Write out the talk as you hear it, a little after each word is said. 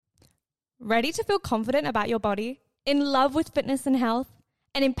Ready to feel confident about your body, in love with fitness and health,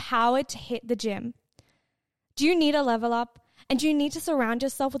 and empowered to hit the gym? Do you need a level up? And do you need to surround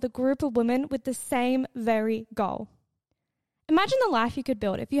yourself with a group of women with the same very goal? Imagine the life you could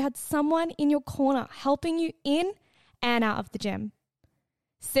build if you had someone in your corner helping you in and out of the gym.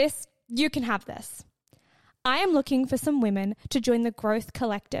 Sis, you can have this. I am looking for some women to join the Growth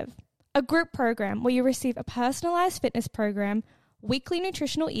Collective, a group program where you receive a personalized fitness program, weekly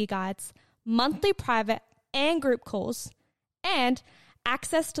nutritional e-guides, monthly private and group calls, and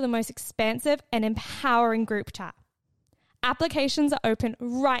access to the most expansive and empowering group chat. Applications are open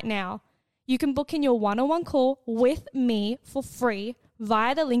right now. You can book in your one-on-one call with me for free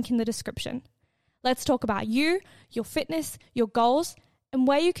via the link in the description. Let's talk about you, your fitness, your goals, and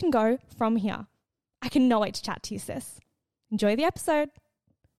where you can go from here. I cannot wait to chat to you, sis. Enjoy the episode.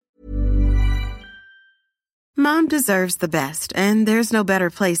 Mom deserves the best, and there's no better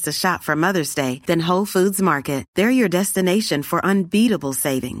place to shop for Mother's Day than Whole Foods Market. They're your destination for unbeatable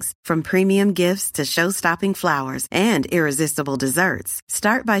savings, from premium gifts to show-stopping flowers and irresistible desserts.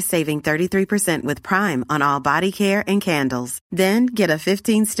 Start by saving 33% with Prime on all body care and candles. Then get a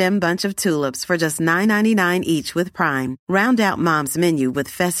 15-stem bunch of tulips for just $9.99 each with Prime. Round out Mom's menu with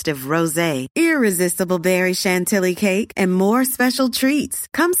festive rosé, irresistible berry chantilly cake, and more special treats.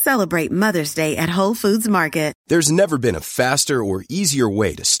 Come celebrate Mother's Day at Whole Foods Market. There's never been a faster or easier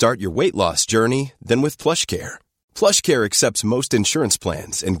way to start your weight loss journey than with PlushCare. PlushCare accepts most insurance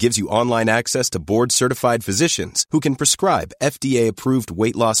plans and gives you online access to board-certified physicians who can prescribe FDA-approved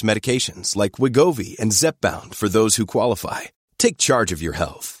weight loss medications like Wegovy and Zepbound for those who qualify. Take charge of your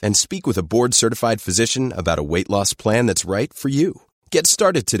health and speak with a board-certified physician about a weight loss plan that's right for you. Get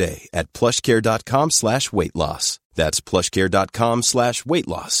started today at plushcare.com/weight loss. That's plushcare.com/weight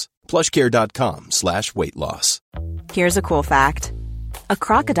loss. plushcare.com/weight loss. Here's a cool fact. A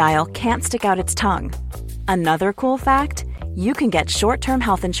crocodile can't stick out its tongue. Another cool fact, you can get short-term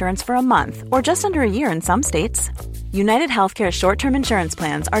health insurance for a month or just under a year in some states. United Healthcare short-term insurance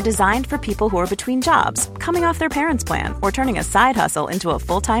plans are designed for people who are between jobs, coming off their parents' plan, or turning a side hustle into a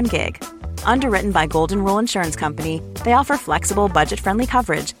full-time gig. Underwritten by Golden Rule Insurance Company, they offer flexible, budget-friendly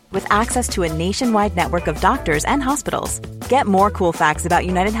coverage with access to a nationwide network of doctors and hospitals. Get more cool facts about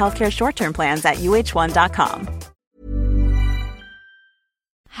United Healthcare short-term plans at uh1.com.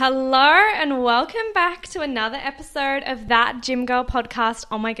 Hello and welcome back to another episode of That Gym Girl podcast.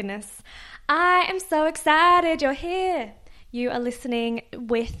 Oh my goodness. I am so excited you're here. You are listening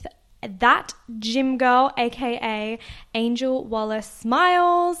with That Gym Girl, aka Angel Wallace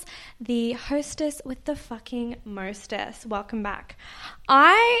Smiles, the hostess with the fucking mostest. Welcome back.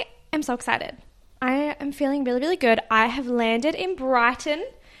 I am so excited. I am feeling really, really good. I have landed in Brighton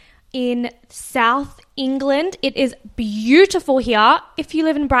in South England. It is beautiful here. If you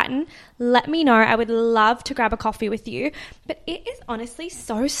live in Brighton, let me know. I would love to grab a coffee with you. But it is honestly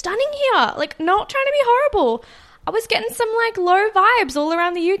so stunning here. Like, not trying to be horrible. I was getting some like low vibes all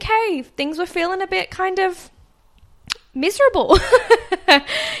around the UK. Things were feeling a bit kind of miserable,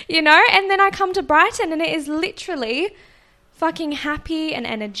 you know? And then I come to Brighton and it is literally fucking happy and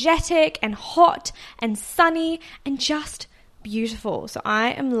energetic and hot and sunny and just beautiful. So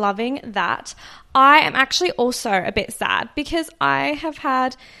I am loving that. I am actually also a bit sad because I have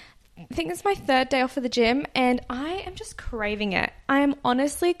had, I think this is my third day off of the gym and I am just craving it. I am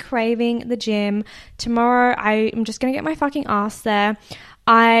honestly craving the gym. Tomorrow I am just going to get my fucking ass there.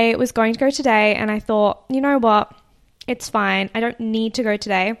 I was going to go today and I thought, you know what? It's fine. I don't need to go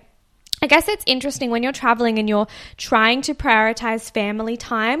today. I guess it's interesting when you're traveling and you're trying to prioritize family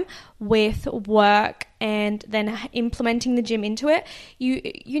time with work and then implementing the gym into it.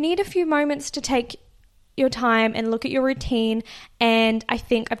 You need a few moments to take your time and look at your routine, and I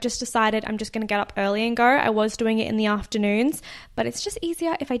think I've just decided I'm just going to get up early and go. I was doing it in the afternoons, but it's just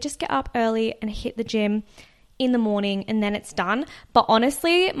easier if I just get up early and hit the gym in the morning and then it's done. But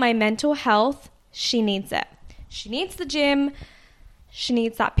honestly, my mental health, she needs it. She needs the gym. She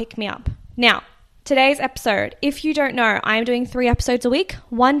needs that pick-me-up. Now, today's episode, if you don't know, I'm doing 3 episodes a week,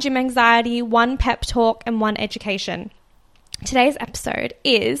 1 gym anxiety, 1 pep talk, and 1 education. Today's episode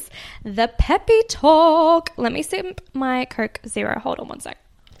is the peppy talk. Let me sip my Coke Zero. Hold on one sec.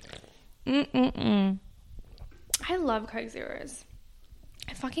 I love Coke Zeros.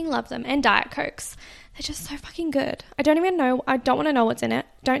 I fucking love them. And Diet Cokes. They're just so fucking good. I don't even know. I don't want to know what's in it.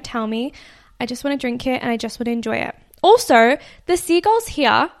 Don't tell me. I just want to drink it and I just want to enjoy it. Also, the seagulls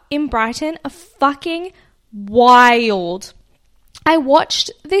here in Brighton are fucking wild. I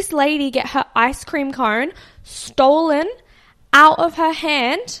watched this lady get her ice cream cone stolen out of her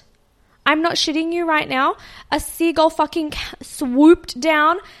hand. I'm not shitting you right now. A seagull fucking swooped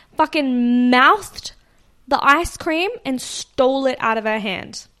down, fucking mouthed the ice cream and stole it out of her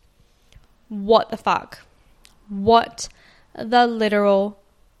hand. What the fuck? What the literal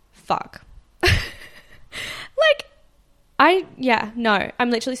fuck? I'm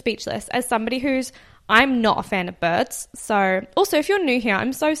literally speechless as somebody I'm not a fan of birds. So also, if you're new here,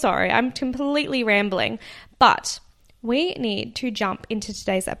 I'm so sorry. I'm completely rambling, but we need to jump into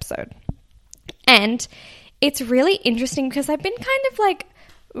today's episode. And it's really interesting because I've been kind of like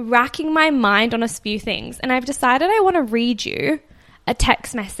racking my mind on a few things, and I've decided I want to read you a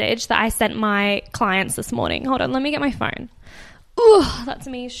text message that I sent my clients this morning. Hold on, let me get my phone. Ooh, that's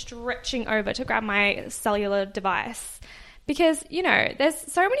me stretching over to grab my cellular device. Because, you know, there's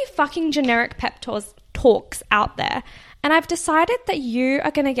so many fucking generic pep talks out there. And I've decided that you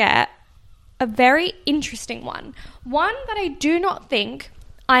are going to get a very interesting one. One that I do not think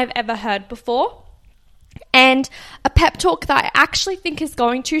I've ever heard before. And a pep talk that I actually think is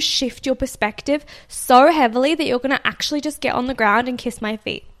going to shift your perspective so heavily that you're going to actually just get on the ground and kiss my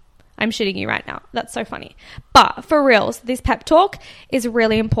feet. I'm shitting you right now. That's so funny. But for reals, this pep talk is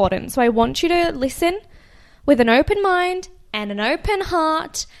really important. So I want you to listen with an open mind and an open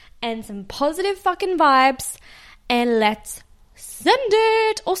heart and some positive fucking vibes, and let's send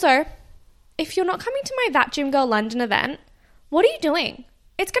it. Also, if you're not coming to my That Gym Girl London event, what are you doing?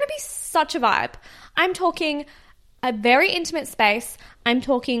 It's going to be such a vibe. I'm talking a very intimate space. I'm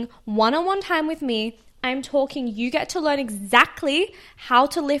talking one-on-one time with me. I'm talking you get to learn exactly how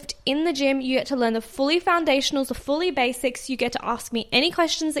to lift in the gym. You get to learn the fully foundationals, the fully basics. You get to ask me any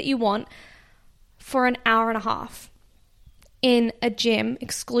questions that you want for an hour and a half in a gym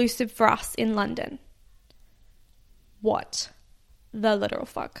exclusive for us in London. What the literal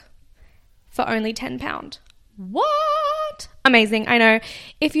fuck? For only £10. What? Amazing. I know.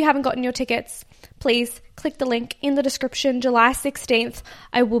 If you haven't gotten your tickets, please click the link in the description. July 16th,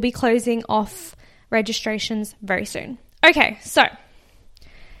 I will be closing off registrations very soon. Okay, so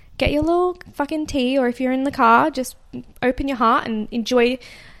get your little fucking tea, or if you're in the car, just open your heart and enjoy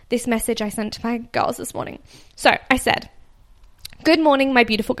this message I sent to my girls this morning. So I said, good morning, my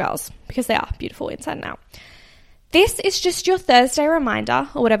beautiful girls, because they are beautiful inside and out. This is just your Thursday reminder,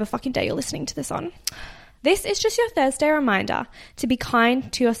 or whatever fucking day you're listening to this on. This is just your Thursday reminder to be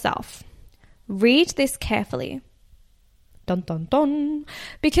kind to yourself. Read this carefully. Dun, dun, dun.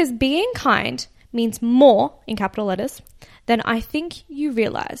 Because being kind means more, in capital letters, than I think you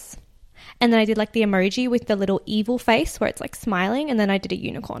realize. And then I did like the emoji with the little evil face where it's like smiling, and then I did a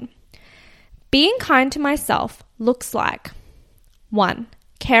unicorn. Being kind to myself looks like 1.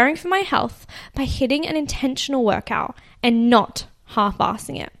 Caring for my health by hitting an intentional workout and not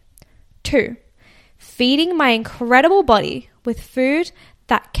half-assing it. 2. Feeding my incredible body with food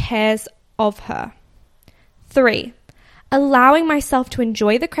that cares of her. 3. Allowing myself to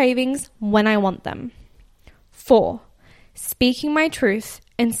enjoy the cravings when I want them. 4. Speaking my truth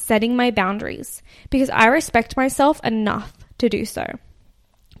and setting my boundaries because I respect myself enough to do so.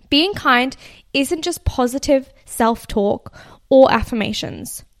 Being kind isn't just positive self-talk or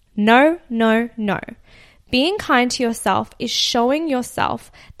affirmations. No, no, no. Being kind to yourself is showing yourself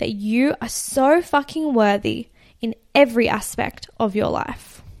that you are so fucking worthy in every aspect of your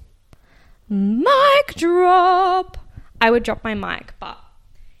life. Mic drop. I would drop my mic, but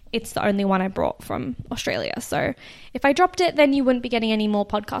it's the only one I brought from Australia. So if I dropped it, then you wouldn't be getting any more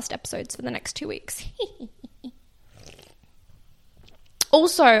podcast episodes for the next 2 weeks.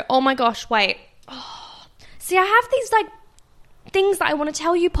 Also, oh my gosh, wait. Oh, see, I have these like things that I want to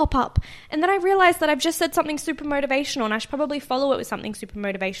tell you pop up, and then I realized that I've just said something super motivational and I should probably follow it with something super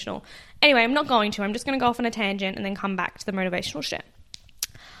motivational. Anyway, I'm not going to. I'm just going to go off on a tangent and then come back to the motivational shit.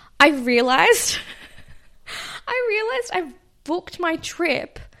 I realized I've booked my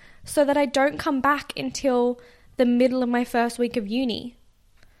trip so that I don't come back until the middle of my first week of uni.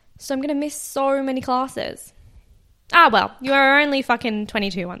 So I'm going to miss so many classes. Ah, well, you are only fucking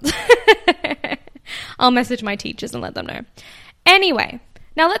 22 ones. I'll message my teachers and let them know. Anyway,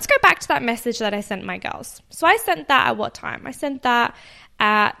 now let's go back to that message that I sent my girls. So I sent that at what time? I sent that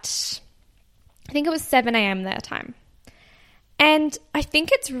at, I think it was 7 a.m. their time. And I think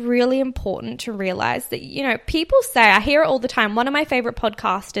it's really important to realize that, you know, people say, I hear it all the time. One of my favorite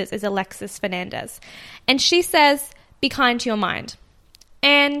podcasters is Alexis Fernandez. And she says, be kind to your mind.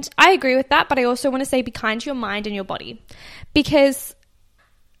 And I agree with that, but I also want to say be kind to your mind and your body. Because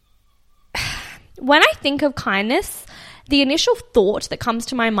when I think of kindness, the initial thought that comes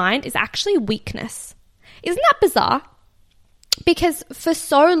to my mind is actually weakness. Isn't that bizarre? Because for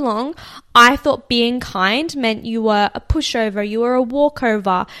so long, I thought being kind meant you were a pushover, you were a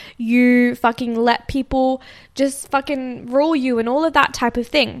walkover, you fucking let people just fucking rule you and all of that type of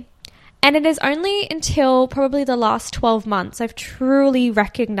thing. And it is only until probably the last 12 months I've truly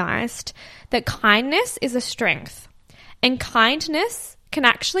recognized that kindness is a strength. And kindness can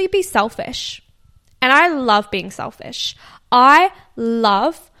actually be selfish. And I love being selfish. I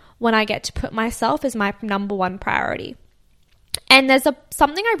love when I get to put myself as my number one priority. And there's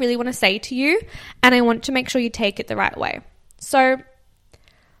something I really want to say to you, and I want to make sure you take it the right way. So,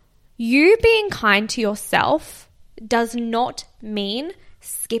 you being kind to yourself does not mean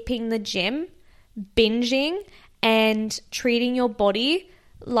skipping the gym, binging, and treating your body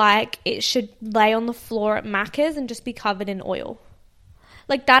like it should lay on the floor at Macca's and just be covered in oil.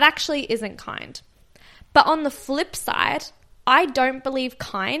 Like, that actually isn't kind. But on the flip side, I don't believe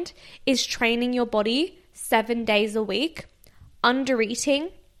kind is training your body 7 days a week, under-eating,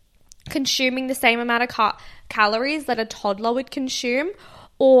 consuming the same amount of calories that a toddler would consume,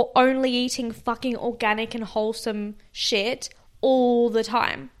 or only eating fucking organic and wholesome shit all the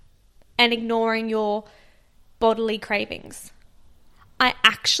time and ignoring your bodily cravings. I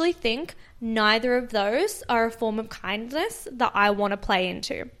actually think neither of those are a form of kindness that I want to play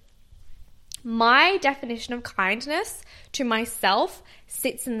into. My definition of kindness to myself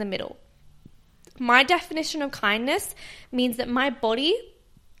sits in the middle. My definition of kindness means that my body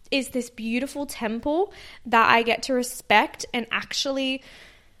is this beautiful temple that I get to respect and actually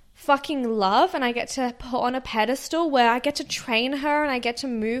fucking love, and I get to put on a pedestal where I get to train her and I get to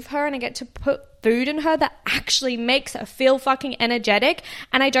move her and I get to put food in her that actually makes her feel fucking energetic,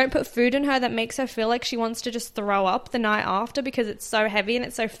 and I don't put food in her that makes her feel like she wants to just throw up the night after because it's so heavy and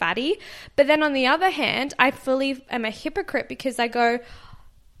it's so fatty. But then on the other hand, I fully am a hypocrite because I go,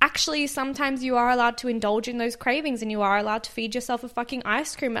 actually, sometimes you are allowed to indulge in those cravings and you are allowed to feed yourself a fucking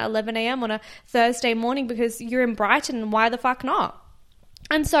ice cream at 11 a.m. on a Thursday morning because you're in Brighton, and why the fuck not?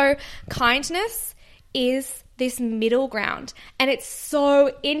 And so kindness is this middle ground. And it's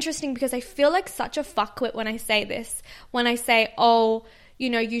so interesting because I feel like such a fuckwit when I say this. When I say, oh, you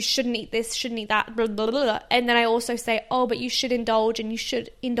know, you shouldn't eat this, shouldn't eat that, blah, blah, blah, blah. And then I also say, oh, but you should indulge and you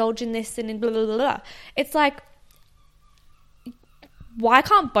should indulge in this and in blah, blah, blah, blah. It's like, why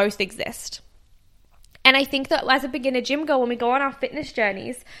can't both exist? And I think that as a beginner gym girl, when we go on our fitness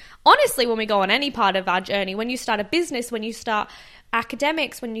journeys, honestly, when we go on any part of our journey, when you start a business, when you start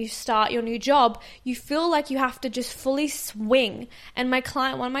academics, when you start your new job, you feel like you have to just fully swing. And one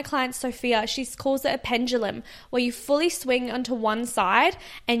of my clients, Sophia, she calls it a pendulum, where you fully swing onto one side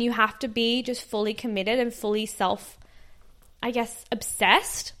and you have to be just fully committed and fully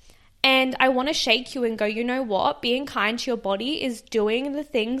obsessed. And I want to shake you and go, you know what? Being kind to your body is doing the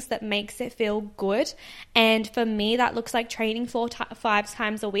things that makes it feel good. And for me, that looks like training 5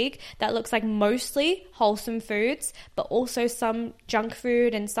 times a week. That looks like mostly wholesome foods, but also some junk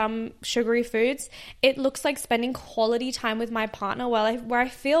food and some sugary foods. It looks like spending quality time with my partner where I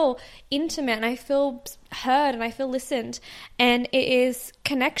feel intimate and I feel heard and I feel listened. And it is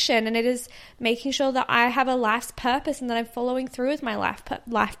connection, and it is making sure that I have a life's purpose and that I'm following through with my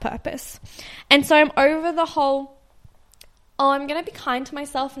life purpose. And so I'm over the whole, I'm going to be kind to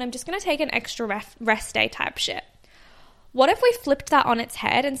myself and I'm just going to take an extra rest day type shit. What if we flipped that on its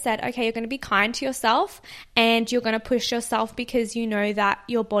head and said, okay, you're going to be kind to yourself and you're going to push yourself because you know that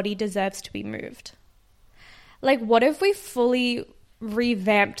your body deserves to be moved? Like, what if we fully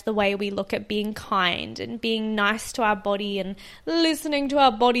revamped the way we look at being kind and being nice to our body and listening to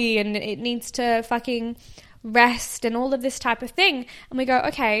our body, and it needs to fucking rest and all of this type of thing? And we go,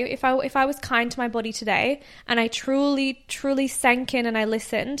 okay, if I was kind to my body today and I truly sank in and I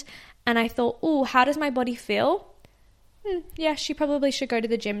listened and I thought, oh, how does my body feel? Yeah, she probably should go to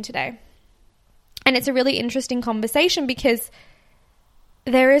the gym today. And it's a really interesting conversation because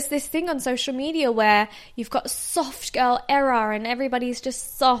there is this thing on social media where you've got soft girl era and everybody's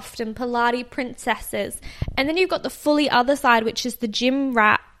just soft and Pilates princesses. And then you've got the fully other side, which is the gym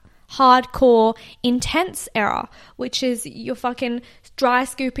rat, hardcore, intense era, which is you're fucking dry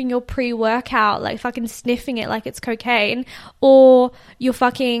scooping your pre-workout, like fucking sniffing it like it's cocaine, or you're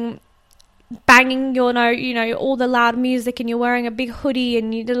fucking banging your, all the loud music and you're wearing a big hoodie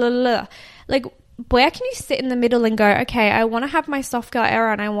and you like, where can you sit in the middle and go, okay, I want to have my soft girl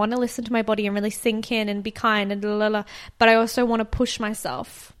era and I want to listen to my body and really sink in and be kind and but I also want to push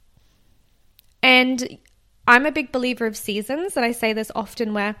myself. And I'm a big believer of seasons, and I say this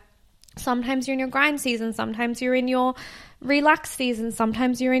often, where sometimes you're in your grind season, sometimes you're in your relax season,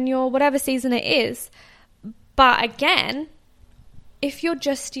 sometimes you're in your whatever season it is. But again, if you're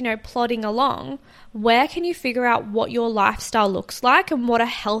just, plodding along, where can you figure out what your lifestyle looks like and what a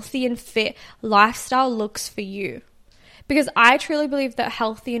healthy and fit lifestyle looks for you? Because I truly believe that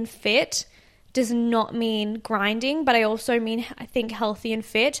healthy and fit does not mean grinding, but I also mean, I think healthy and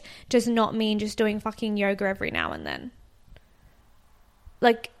fit does not mean just doing fucking yoga every now and then.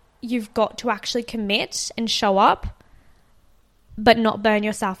 Like, you've got to actually commit and show up, but not burn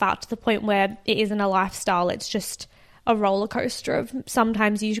yourself out to the point where it isn't a lifestyle. It's just a roller coaster of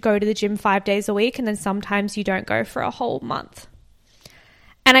sometimes you go to the gym 5 days a week and then sometimes you don't go for a whole month.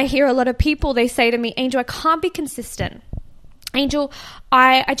 And I hear a lot of people, they say to me, Angel, I can't be consistent. Angel,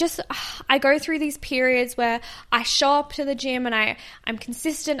 I go through these periods where I show up to the gym and I'm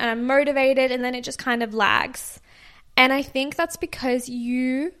consistent and I'm motivated, and then it just kind of lags. And I think that's because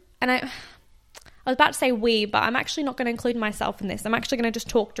I was about to say we, but I'm actually not going to include myself in this. I'm actually going to just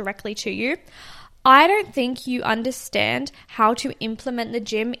talk directly to you. I don't think you understand how to implement the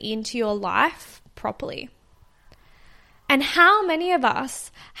gym into your life properly. And how many of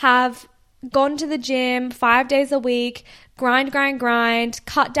us have gone to the gym 5 days a week, grind,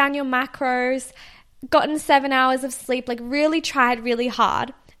 cut down your macros, gotten 7 hours of sleep, like really tried really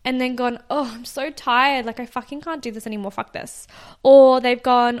hard, and then gone, oh, I'm so tired, like I fucking can't do this anymore, fuck this. Or you've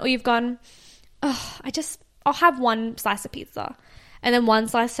gone, oh, I'll have one slice of pizza. And then one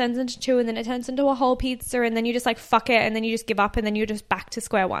slice turns into two, and then it turns into a whole pizza, and then you just like fuck it, and then you just give up, and then you're just back to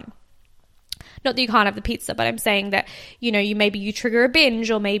square one. Not that you can't have the pizza, but I'm saying that, maybe you trigger a binge,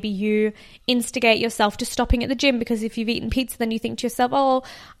 or maybe you instigate yourself to stopping at the gym because if you've eaten pizza, then you think to yourself, oh,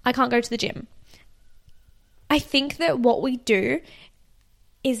 I can't go to the gym. I think that what we do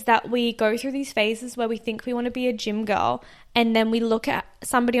is that we go through these phases where we think we want to be a gym girl, and then we look at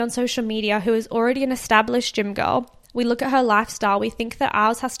somebody on social media who is already an established gym girl. We look at her lifestyle. We think that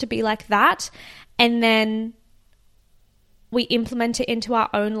ours has to be like that, and then we implement it into our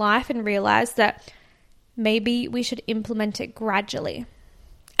own life and realize that maybe we should implement it gradually.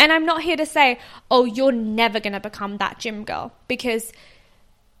 And I'm not here to say, oh, you're never going to become that gym girl, because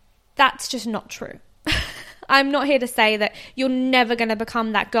that's just not true. I'm not here to say that you're never going to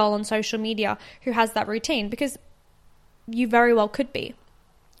become that girl on social media who has that routine, because you very well could be.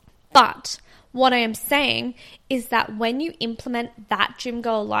 But what I am saying is that when you implement that gym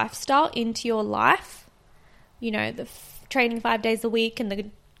girl lifestyle into your life, the training 5 days a week and the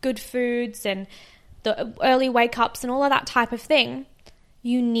good foods and the early wake ups and all of that type of thing,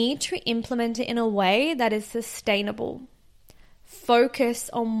 you need to implement it in a way that is sustainable. Focus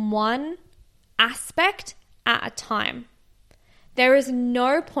on one aspect at a time. There is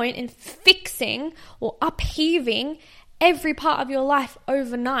no point in fixing or upheaving every part of your life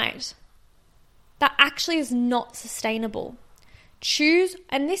overnight. That actually is not sustainable. Choose,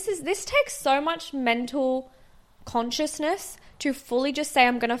 and this takes so much mental consciousness to fully just say,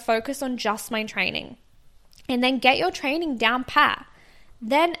 I'm going to focus on just my training, and then get your training down pat.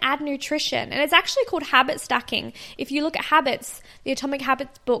 Then add nutrition. And it's actually called habit stacking. If you look at Habits, the Atomic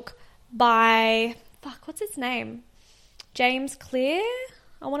Habits book by, what's his name? James Clear,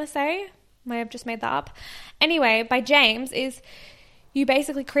 I want to say. May have just made that up. Anyway, by James, is you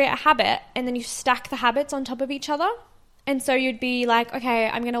basically create a habit and then you stack the habits on top of each other. And so you'd be like, okay,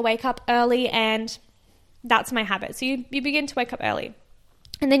 I'm going to wake up early, and that's my habit. So you begin to wake up early.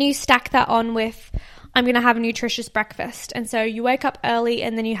 And then you stack that on with, I'm going to have a nutritious breakfast. And so you wake up early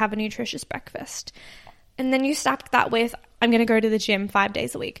and then you have a nutritious breakfast. And then you stack that with, I'm going to go to the gym 5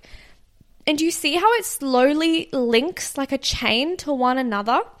 days a week. And do you see how it slowly links like a chain to one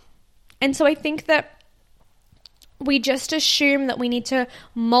another? And so I think that we just assume that we need to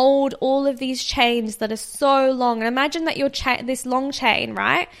mold all of these chains that are so long. And imagine that this long chain,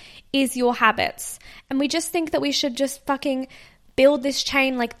 right, is your habits. And we just think that we should just fucking build this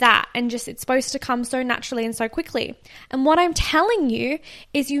chain like that, and just it's supposed to come so naturally and so quickly. And what I'm telling you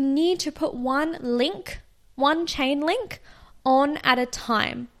is you need to put one chain link on at a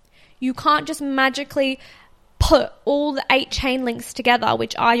time. You can't just magically put all the 8 chain links together,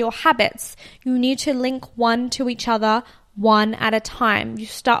 which are your habits. You need to link one to each other, one at a time. You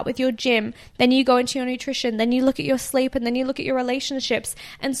start with your gym, then you go into your nutrition, then you look at your sleep, and then you look at your relationships.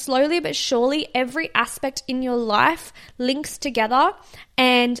 And slowly but surely, every aspect in your life links together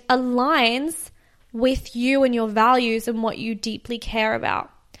and aligns with you and your values and what you deeply care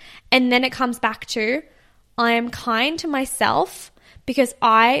about. And then it comes back to, I am kind to myself because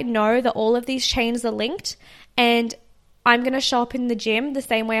I know that all of these chains are linked, and I'm going to show up in the gym the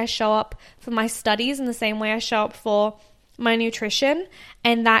same way I show up for my studies and the same way I show up for my nutrition,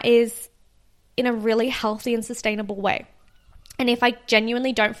 and that is in a really healthy and sustainable way. And if I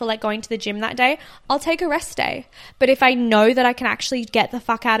genuinely don't feel like going to the gym that day, I'll take a rest day. But if I know that I can actually get the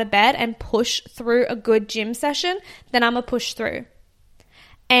fuck out of bed and push through a good gym session, then I'm a push through.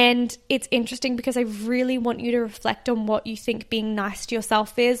 And it's interesting because I really want you to reflect on what you think being nice to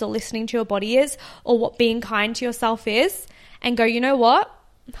yourself is, or listening to your body is, or what being kind to yourself is, and go, you know what?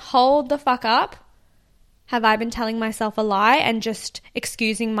 Hold the fuck up. Have I been telling myself a lie and just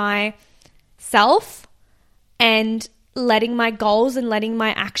excusing myself and letting my goals and letting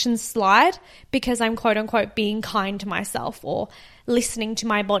my actions slide because I'm quote unquote being kind to myself or listening to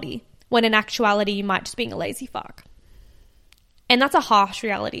my body, when in actuality you might just being a lazy fuck. And that's a harsh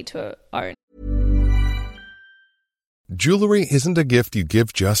reality to own. Jewelry isn't a gift you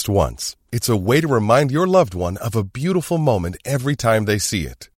give just once. It's a way to remind your loved one of a beautiful moment every time they see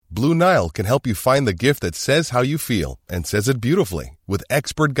it. Blue Nile can help you find the gift that says how you feel and says it beautifully, with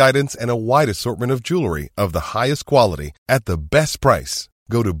expert guidance and a wide assortment of jewelry of the highest quality at the best price.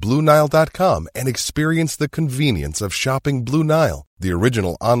 Go to BlueNile.com and experience the convenience of shopping Blue Nile, the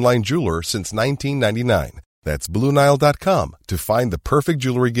original online jeweler since 1999. That's BlueNile.com to find the perfect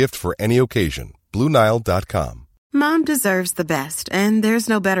jewelry gift for any occasion. BlueNile.com. Mom deserves the best, and there's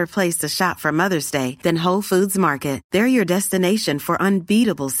no better place to shop for Mother's Day than Whole Foods Market. They're your destination for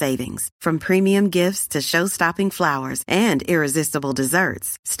unbeatable savings, from premium gifts to show-stopping flowers and irresistible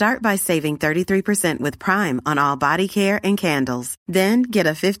desserts. Start by saving 33% with Prime on all body care and candles. Then get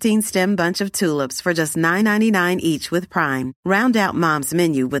a 15-stem bunch of tulips for just $9.99 each with Prime. Round out Mom's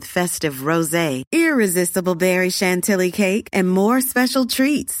menu with festive rosé, irresistible berry chantilly cake, and more special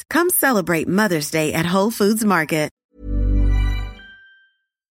treats. Come celebrate Mother's Day at Whole Foods Market.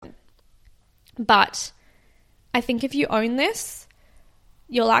 But I think if you own this,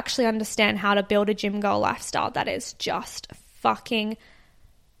 you'll actually understand how to build a gym girl lifestyle that is just fucking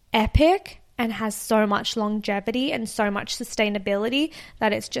epic and has so much longevity and so much sustainability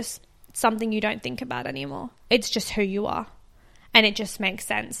that it's just something you don't think about anymore. It's just who you are. And it just makes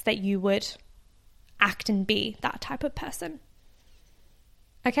sense that you would act and be that type of person.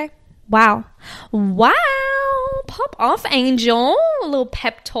 Okay? Wow. Pop off, Angel. A little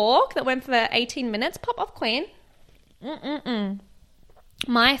pep talk that went for 18 minutes. Pop off, Queen.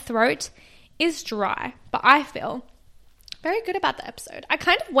 My throat is dry, but I feel very good about the episode. I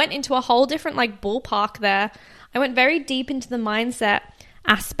kind of went into a whole different ballpark there. I went very deep into the mindset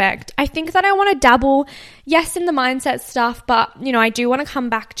aspect. I think that I want to dabble, yes, in the mindset stuff, but I do want to come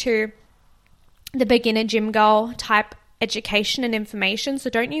back to the beginner gym girl type education and information.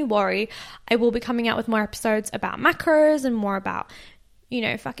 So don't you worry. I will be coming out with more episodes about macros and more about,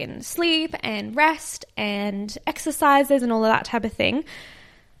 fucking sleep and rest and exercises and all of that type of thing.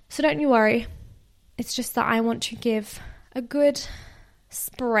 So don't you worry. It's just that I want to give a good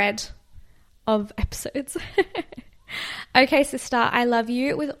spread of episodes. Okay, sister, I love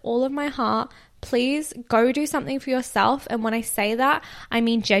you with all of my heart. Please go do something for yourself. And when I say that, I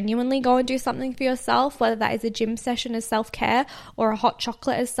mean genuinely go and do something for yourself, whether that is a gym session as self-care or a hot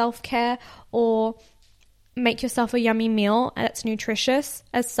chocolate as self-care, or make yourself a yummy meal that's nutritious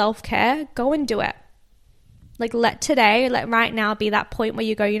as self-care. Go and do it. Let right now be that point where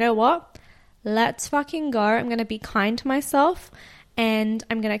you go, you know what? Let's fucking go. I'm going to be kind to myself and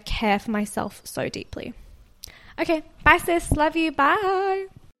I'm going to care for myself so deeply. Okay, bye sis. Love you. Bye.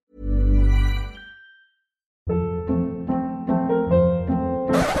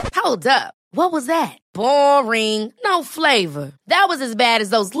 Hold up. What was that? Boring. No flavor. That was as bad as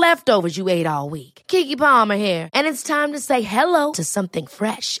those leftovers you ate all week. Keke Palmer here. And it's time to say hello to something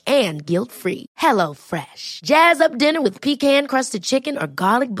fresh and guilt-free. Hello Fresh. Jazz up dinner with pecan-crusted chicken or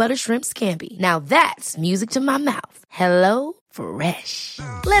garlic butter shrimp scampi. Now that's music to my mouth. Hello Fresh.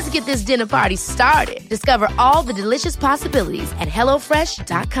 Let's get this dinner party started. Discover all the delicious possibilities at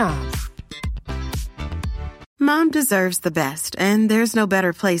HelloFresh.com. Mom deserves the best, and there's no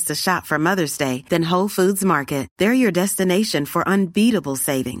better place to shop for Mother's Day than Whole Foods Market. They're your destination for unbeatable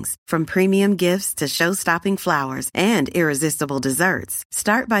savings, from premium gifts to show-stopping flowers and irresistible desserts.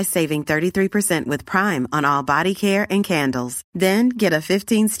 Start by saving 33% with Prime on all body care and candles. Then get a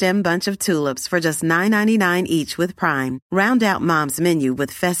 15-stem bunch of tulips for just $9.99 each with Prime. Round out Mom's menu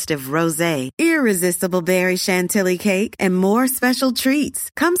with festive rosé, irresistible berry chantilly cake, and more special treats.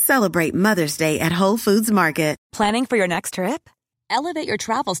 Come celebrate Mother's Day at Whole Foods Market. Planning for your next trip? Elevate your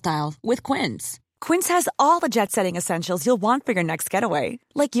travel style with Quince. Quince has all the jet-setting essentials you'll want for your next getaway,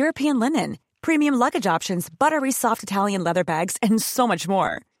 like European linen, premium luggage options, buttery soft Italian leather bags, and so much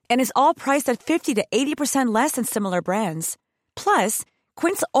more. And is all priced at 50 to 80% less than similar brands. Plus,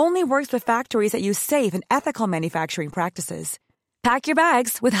 Quince only works with factories that use safe and ethical manufacturing practices. Pack your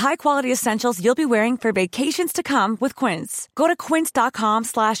bags with high-quality essentials you'll be wearing for vacations to come with Quince. Go to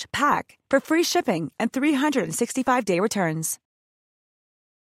quince.com/pack for free shipping and 365-day returns.